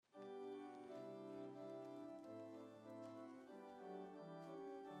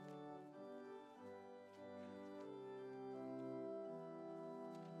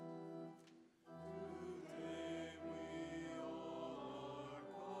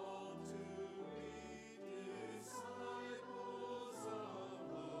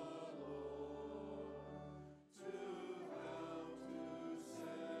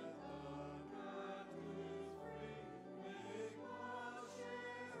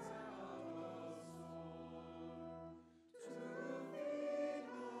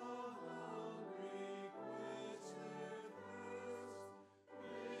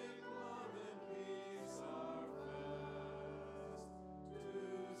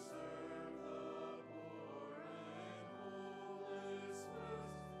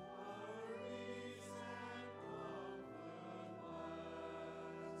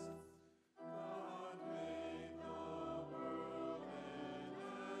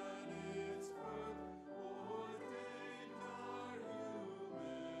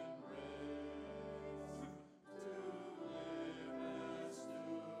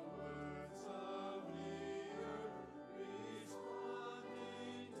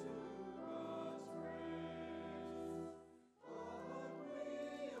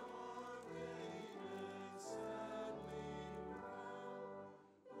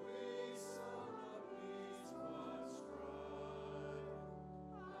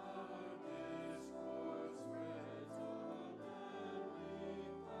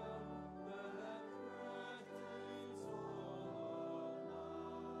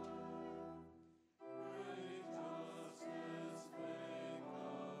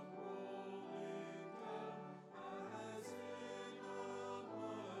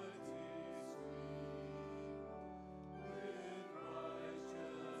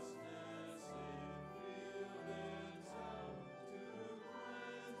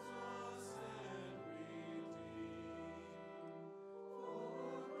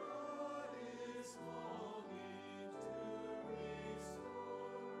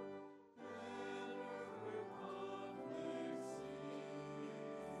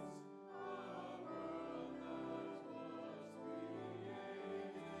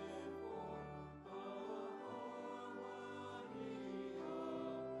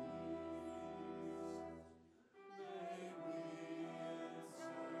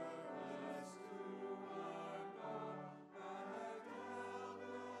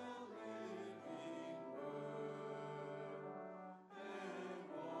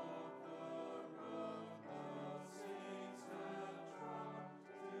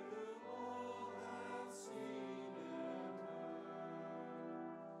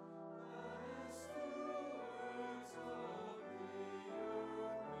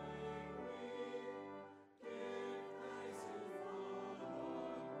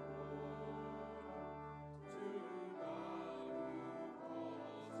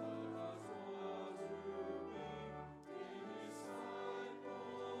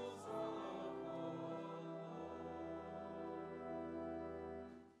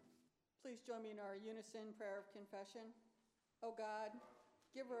Please join me in our unison prayer of confession. O God,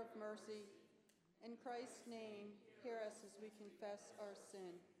 giver of mercy, in Christ's name, hear us as we confess our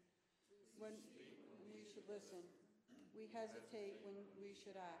sin. When we should listen, we hesitate when we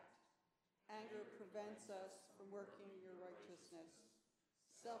should act. Anger prevents us from working your righteousness.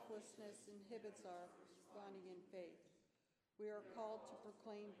 Selflessness inhibits our responding in faith. We are called to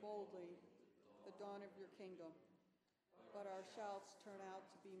proclaim boldly the dawn of your kingdom, but our shouts turn out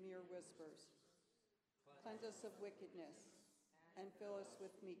to be mere whispers. Cleanse us of wickedness and fill us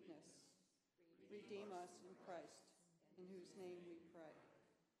with meekness. Redeem us in Christ, in whose name we pray.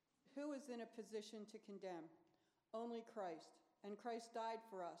 Who is in a position to condemn? Only Christ. And Christ died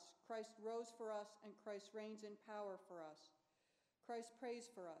for us. Christ rose for us, and Christ reigns in power for us. Christ prays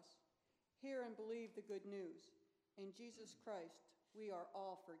for us. Hear and believe the good news. In Jesus Christ, we are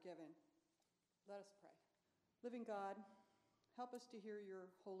all forgiven. Let us pray. Living God, help us to hear your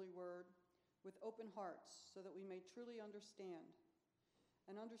holy word with open hearts so that we may truly understand,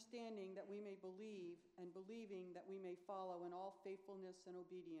 and understanding that we may believe, and believing that we may follow in all faithfulness and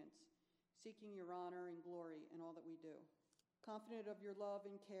obedience, seeking your honor and glory in all that we do. Confident of your love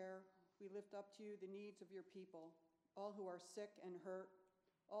and care, we lift up to you the needs of your people, all who are sick and hurt,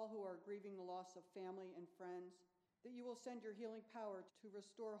 all who are grieving the loss of family and friends, that you will send your healing power to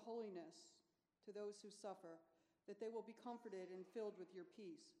restore holiness to those who suffer, that they will be comforted and filled with your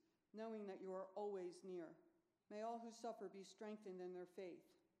peace, knowing that you are always near. May all who suffer be strengthened in their faith,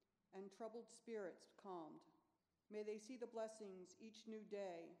 and troubled spirits calmed. May they see the blessings each new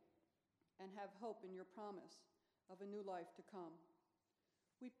day and have hope in your promise of a new life to come.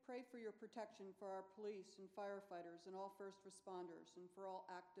 We pray for your protection for our police and firefighters and all first responders, and for all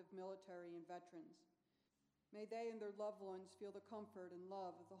active military and veterans. May they and their loved ones feel the comfort and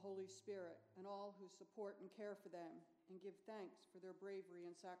love of the Holy Spirit, and all who support and care for them and give thanks for their bravery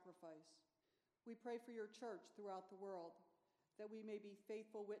and sacrifice. We pray for your church throughout the world, that we may be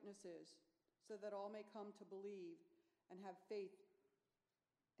faithful witnesses, so that all may come to believe and have faith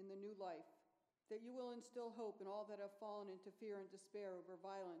in the new life, that you will instill hope in all that have fallen into fear and despair over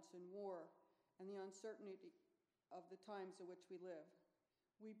violence and war and the uncertainty of the times in which we live.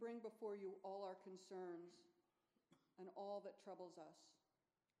 We bring before you all our concerns and all that troubles us.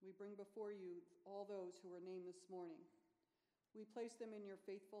 We bring before you all those who were named this morning. We place them in your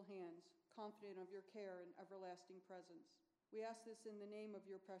faithful hands, confident of your care and everlasting presence. We ask this in the name of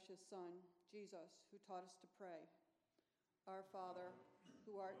your precious Son, Jesus, who taught us to pray. Our Father,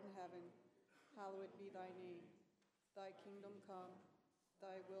 who art in heaven, hallowed be thy name. Thy kingdom come,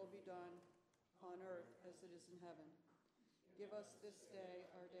 thy will be done, on earth as it is in heaven. Give us this day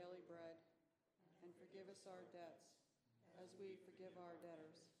our daily bread, and forgive us our debts, as we forgive our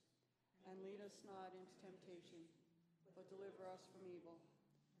debtors. And lead us not into temptation, but deliver us from evil.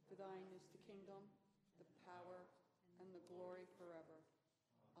 For thine is the kingdom, the power, and the glory forever.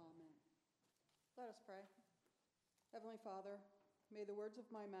 Amen. Let us pray. Heavenly Father, may the words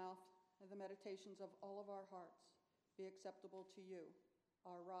of my mouth and the meditations of all of our hearts be acceptable to you,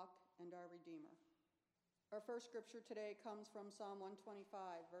 our rock and our Redeemer. Our first scripture today comes from Psalm 125,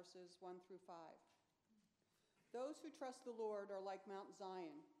 verses 1 through 5. Those who trust the Lord are like Mount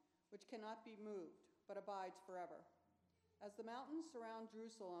Zion, which cannot be moved, but abides forever. As the mountains surround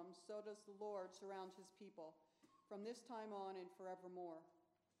Jerusalem, so does the Lord surround his people, from this time on and forevermore.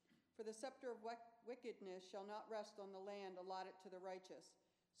 For the scepter of wickedness shall not rest on the land allotted to the righteous,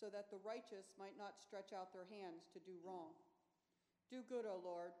 so that the righteous might not stretch out their hands to do wrong. Do good, O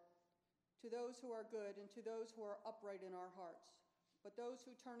Lord, to those who are good and to those who are upright in our hearts. But those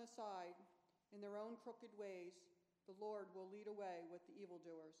who turn aside in their own crooked ways, the Lord will lead away with the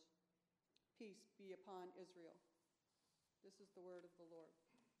evildoers. Peace be upon Israel. This is the word of the Lord.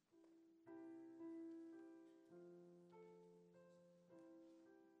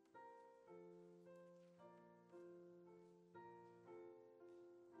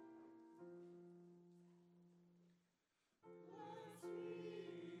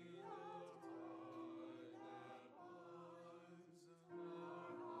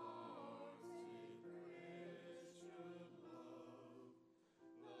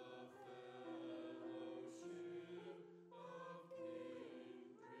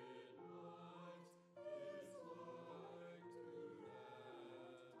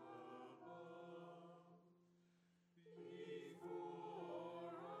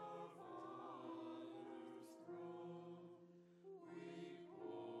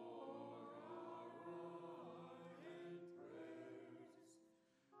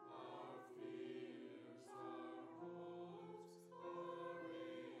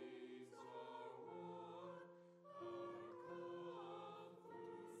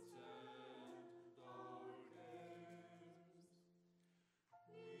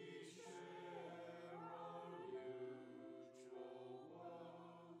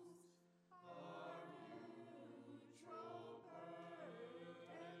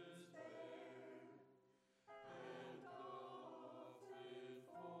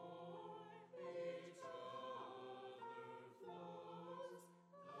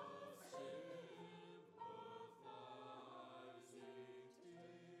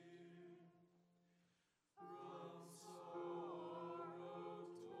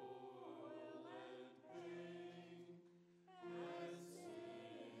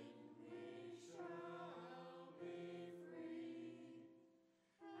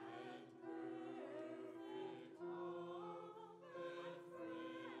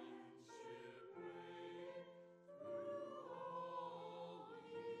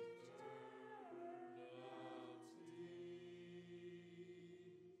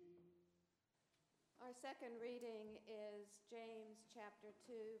 Our second reading is James chapter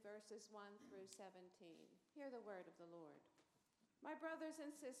 2, verses 1 through 17. Hear the word of the Lord. My brothers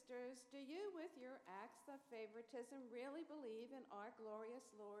and sisters, do you with your acts of favoritism really believe in our glorious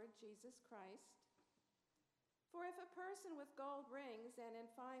Lord Jesus Christ? For if a person with gold rings and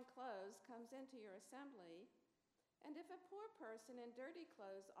in fine clothes comes into your assembly, and if a poor person in dirty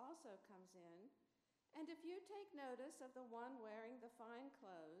clothes also comes in, and if you take notice of the one wearing the fine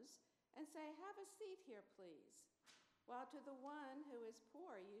clothes, and say, "Have a seat here, please," while to the one who is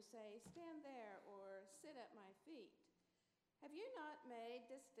poor you say, "Stand there," or "Sit at my feet," have you not made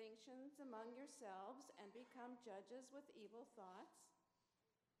distinctions among yourselves and become judges with evil thoughts?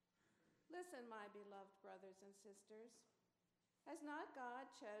 Listen, my beloved brothers and sisters. Has not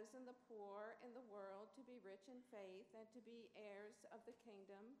God chosen the poor in the world to be rich in faith and to be heirs of the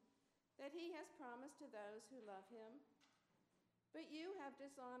kingdom that he has promised to those who love him? But you have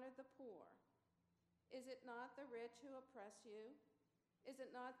dishonored the poor. Is it not the rich who oppress you? Is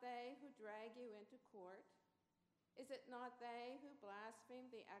it not they who drag you into court? Is it not they who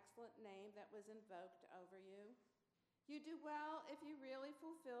blaspheme the excellent name that was invoked over you? You do well if you really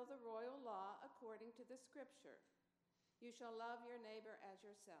fulfill the royal law according to the scripture. You shall love your neighbor as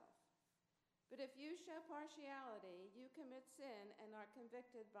yourself. But if you show partiality, you commit sin and are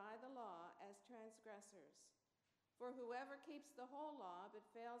convicted by the law as transgressors. For whoever keeps the whole law but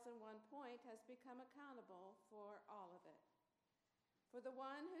fails in one point has become accountable for all of it. For the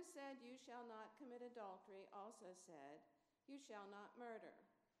one who said, "You shall not commit adultery," also said, "You shall not murder."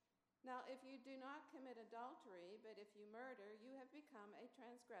 Now, if you do not commit adultery, but if you murder, you have become a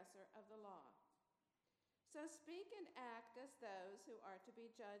transgressor of the law. So speak and act as those who are to be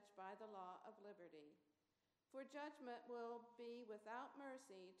judged by the law of liberty. For judgment will be without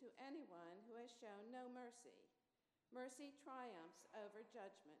mercy to anyone who has shown no mercy. Mercy triumphs over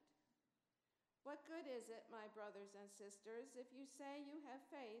judgment. What good is it, my brothers and sisters, if you say you have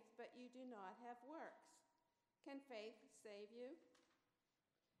faith, but you do not have works? Can faith save you?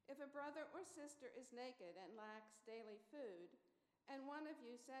 If a brother or sister is naked and lacks daily food, and one of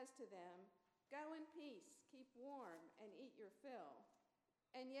you says to them, "Go in peace, keep warm, and eat your fill,"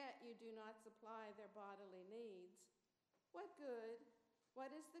 and yet you do not supply their bodily needs, what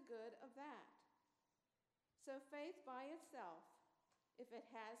is the good of that? So faith by itself, if it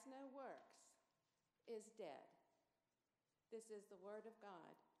has no works, is dead. This is the word of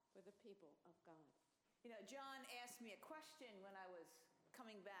God for the people of God. You know, John asked me a question when I was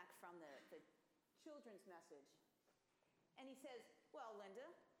coming back from the children's message. And he says, "Well,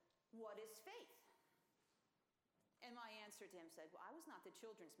 Linda, what is faith?" And my answer to him said, "Well, I was not the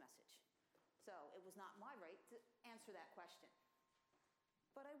children's message, so it was not my right to answer that question.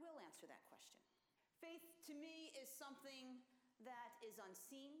 But I will answer that question. Faith to me is something that is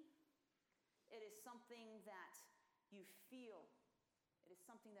unseen. It is something that you feel. It is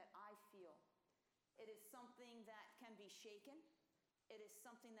something that I feel. It is something that can be shaken. It is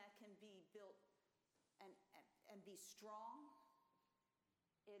something that can be built and be strong.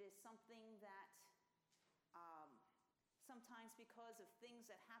 It is something that sometimes because of things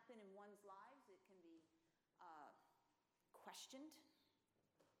that happen in one's lives, it can be questioned.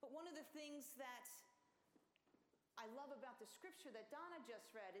 But one of the things that I love about the scripture that Donna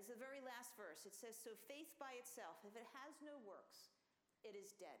just read is the very last verse. It says, "So faith by itself, if it has no works, it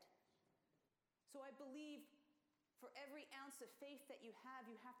is dead." So I believe for every ounce of faith that you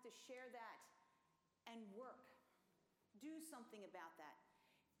have to share that and work. Do something about that.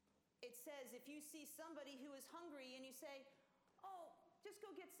 It says if you see somebody who is hungry and you say, "Oh, just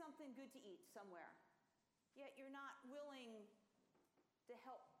go get something good to eat somewhere," yet you're not willing to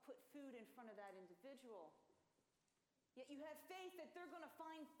help put food in front of that individual, yet you have faith that they're going to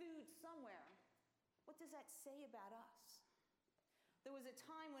find food somewhere, what does that say about us? There was a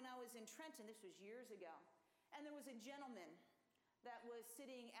time when I was in Trenton, this was years ago, and there was a gentleman that was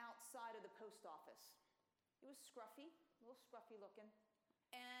sitting outside of the post office. He was scruffy, a little scruffy looking,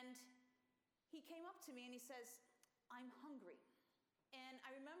 and he came up to me and he says, "I'm hungry." And I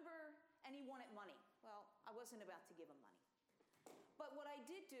remember, and he wanted money. Well, I wasn't about to give him money. But what I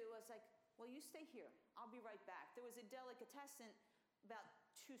did do, I was like, "Well, you stay here. I'll be right back." There was a delicatessen about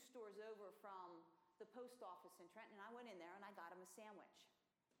 2 stores over from the post office in Trenton, and I went in there and I got him a sandwich.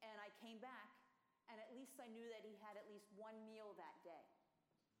 And I came back, and at least I knew that he had at least one meal that day.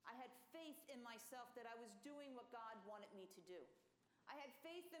 I had faith in myself that I was doing what God wanted me to do. I had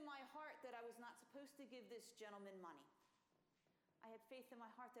faith in my heart that I was not supposed to give this gentleman money. I had faith in my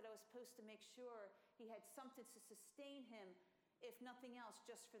heart that I was supposed to make sure he had something to sustain him, if nothing else,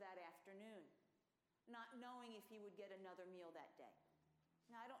 just for that afternoon, not knowing if he would get another meal that day.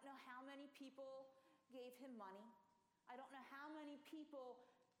 Now, I don't know how many people gave him money. I don't know how many people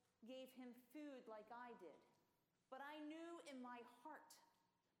gave him food like I did. But I knew in my heart,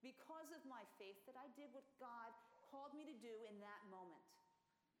 because of my faith, that I did what God called me to do in that moment.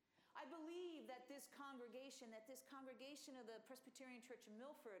 I believe that this congregation of the Presbyterian Church of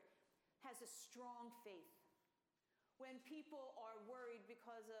Milford, has a strong faith. When people are worried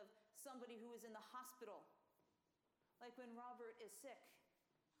because of somebody who is in the hospital, like when Robert is sick,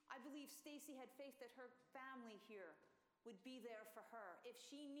 I believe Stacy had faith that her family here would be there for her. If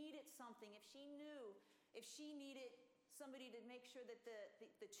she needed something, if she needed somebody to make sure that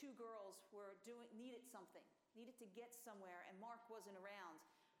the two girls needed something, needed to get somewhere, and Mark wasn't around,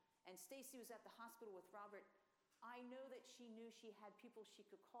 and Stacy was at the hospital with Robert, I know that she knew she had people she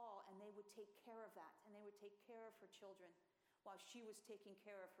could call, and they would take care of that, and they would take care of her children while she was taking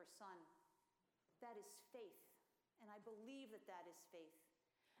care of her son. That is faith, and I believe that that is faith.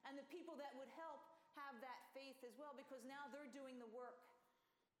 And the people that would help have that faith as well, because now they're doing the work.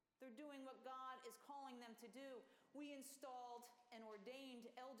 They're doing what God is calling them to do. We installed and ordained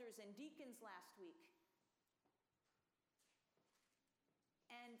elders and deacons last week.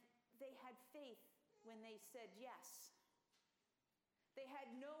 And they had faith when they said yes. They had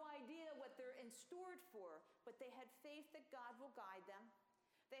no idea what they're in stored for, but they had faith that God will guide them.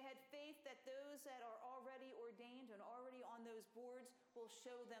 They had faith that those that are already ordained and already on those boards will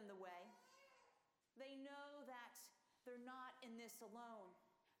show them the way. They know that they're not in this alone.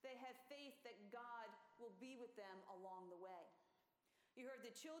 They have faith that God will be with them along the way. You heard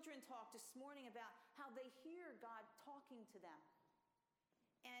the children talk this morning about how they hear God talking to them.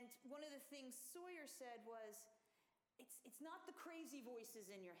 And one of the things Sawyer said was, it's not the crazy voices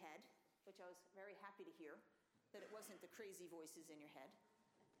in your head, which I was very happy to hear, that it wasn't the crazy voices in your head.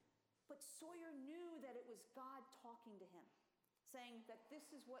 But Sawyer knew that it was God talking to him, saying that this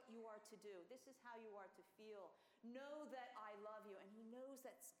is what you are to do. This is how you are to feel. Know that I love you. And he knows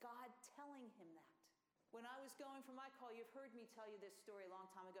that's God telling him that. When I was going for my call, you've heard me tell you this story a long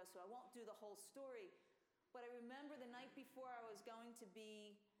time ago, so I won't do the whole story. But I remember the night before I was going to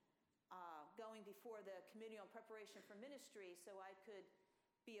be going before the Committee on Preparation for Ministry so I could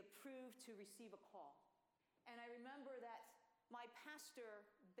be approved to receive a call. And I remember that my pastor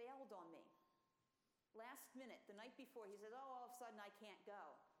bailed on me. Last minute, the night before, he said, all of a sudden I can't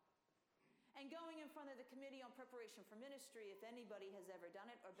go. And going in front of the Committee on Preparation for Ministry, if anybody has ever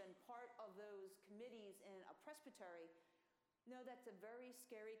done it or been part of those committees in a presbytery, know that's a very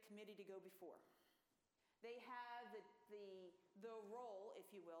scary committee to go before. They have the role, if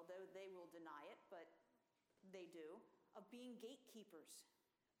you will, though they will deny it, but they do, of being gatekeepers.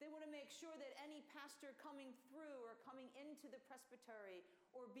 They want to make sure that any pastor coming through or coming into the presbytery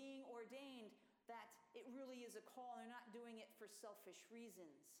or being ordained, that it really is a call. They're not doing it for selfish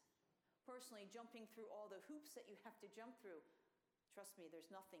reasons. Personally, jumping through all the hoops that you have to jump through, trust me,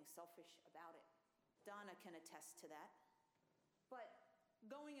 there's nothing selfish about it. Donna can attest to that. But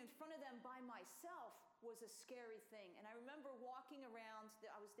going in front of them by myself was a scary thing. And I remember walking around,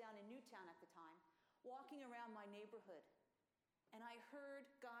 I was down in Newtown at the time, walking around my neighborhood. And I heard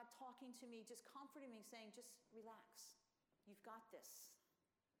God talking to me, just comforting me, saying, just relax. You've got this.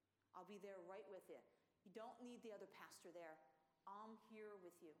 I'll be there right with you. You don't need the other pastor there. I'm here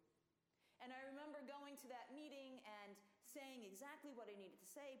with you. And I remember going to that meeting and saying exactly what I needed to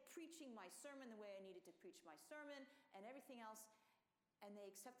say, preaching my sermon the way I needed to preach my sermon and everything else. And they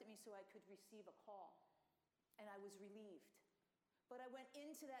accepted me so I could receive a call. And I was relieved. But I went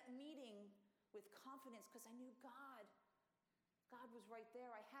into that meeting with confidence because I knew God was right there.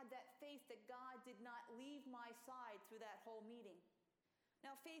 I had that faith that God did not leave my side through that whole meeting.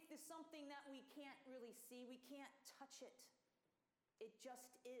 Now, faith is something that we can't really see. We can't touch it. It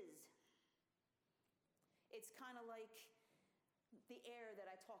just is. It's kind of like the air that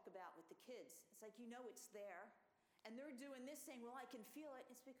I talk about with the kids. It's like, you know it's there. And they're doing this saying, well, I can feel it.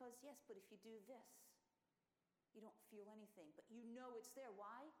 It's because, yes, but if you do this, you don't feel anything. But you know it's there.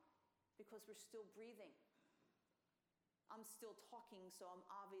 Why? Because we're still breathing. I'm still talking, so I'm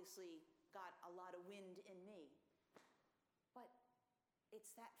obviously got a lot of wind in me. But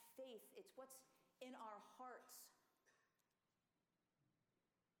it's that faith. It's what's in our hearts.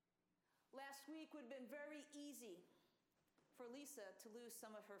 Last week would have been very easy for Lisa to lose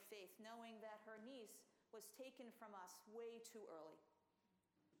some of her faith, knowing that her niece was taken from us way too early,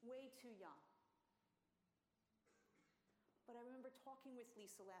 way too young. But I remember talking with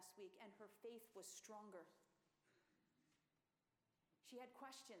Lisa last week, and her faith was stronger. She had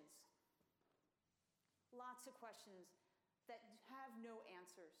questions, lots of questions that have no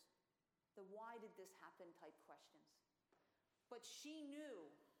answers. The why did this happen type questions. But she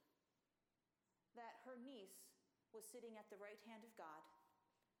knew that her niece was sitting at the right hand of God,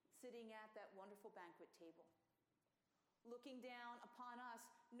 sitting at that wonderful banquet table, looking down upon us,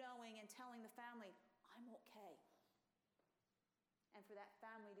 knowing and telling the family, I'm okay. And for that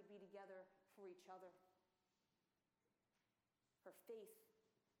family to be together for each other. Her faith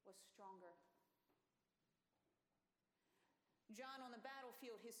was stronger. John on the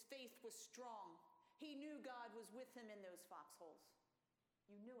battlefield, his faith was strong. He knew God was with him in those foxholes.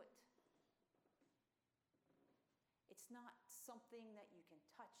 You knew it. It's not something that you can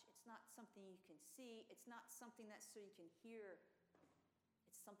touch. It's not something you can see. It's not something that so you can hear.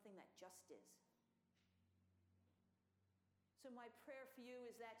 It's something that just is. So my prayer for you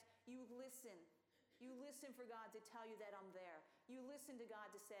is that you listen. You listen for God to tell you that I'm there. You listen to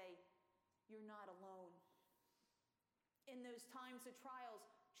God to say, you're not alone. In those times of trials,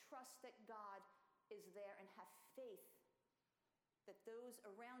 trust that God is there and have faith that those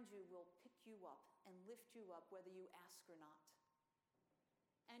around you will pick you up and lift you up whether you ask or not.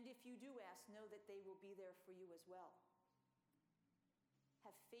 And if you do ask, know that they will be there for you as well.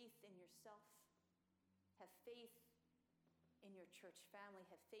 Have faith in yourself. Have faith in your church family.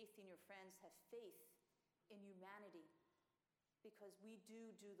 Have faith in your friends. Have faith in humanity. Because we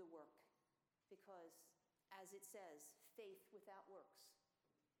do the work. Because, as it says, faith without works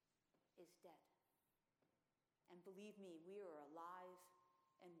is dead. And believe me, we are alive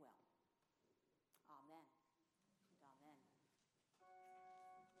and well. Amen. And amen.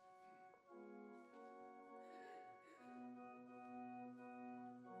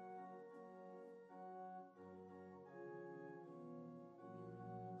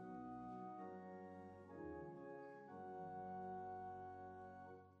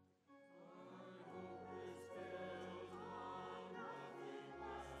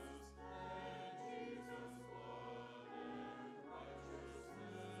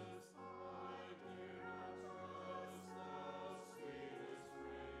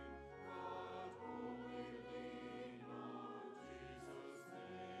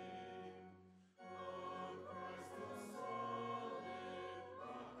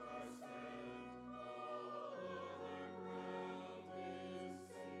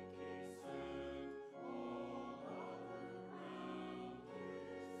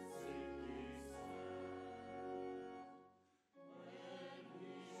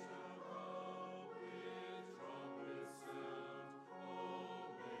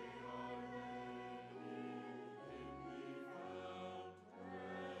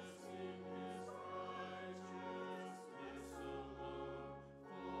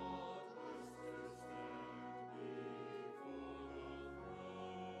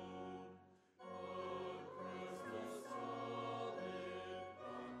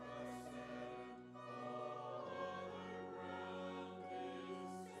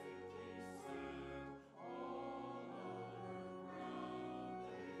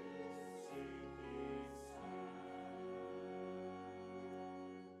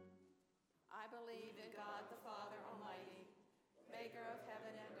 I believe in God the Father Almighty, maker of heaven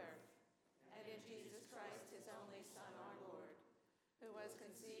and earth, and in Jesus Christ, his only Son, our Lord, who was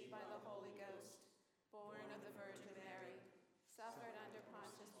conceived by the Holy Ghost, born of the Virgin Mary, suffered under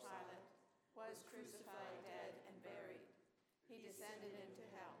Pontius Pilate, was crucified, dead, and buried. He descended into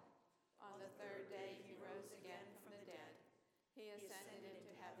hell. On the third day he rose again from the dead. He ascended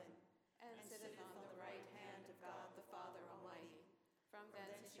into heaven, and sitteth on the right hand of God the Father Almighty. From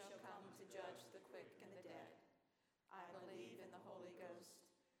thence he shall come to judge the quick and the dead. I believe in the Holy Ghost,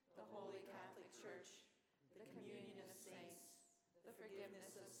 the Holy Catholic Church, the communion of saints, the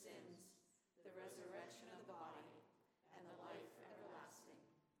forgiveness of sins, the resurrection of the body, and the life everlasting.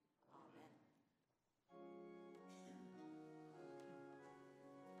 Amen.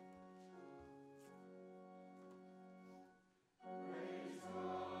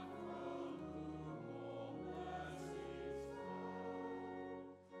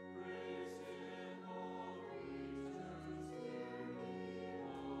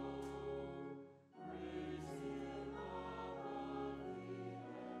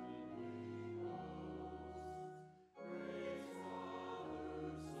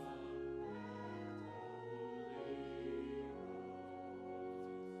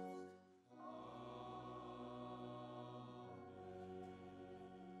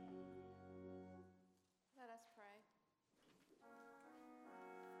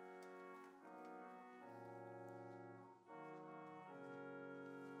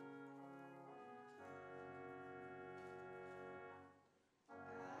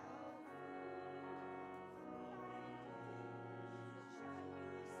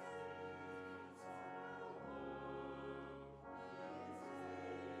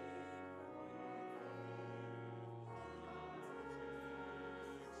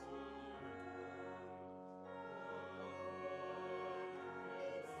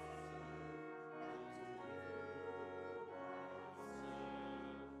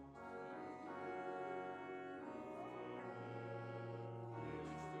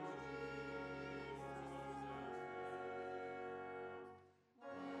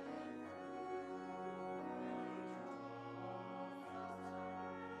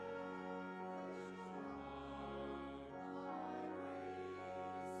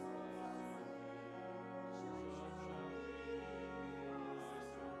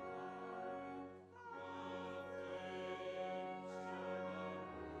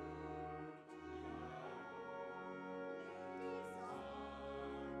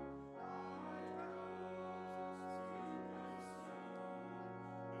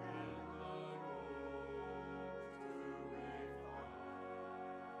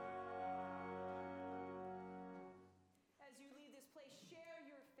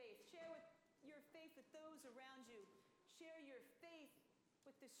 Share your faith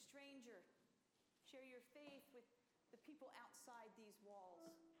with the stranger. Share your faith with the people outside these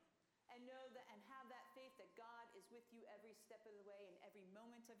walls. And know that and have that faith that God is with you every step of the way in every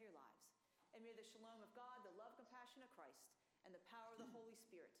moment of your lives. And may the shalom of God, the love, compassion of Christ, and the power of the Holy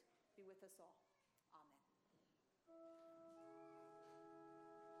Spirit be with us all. Amen.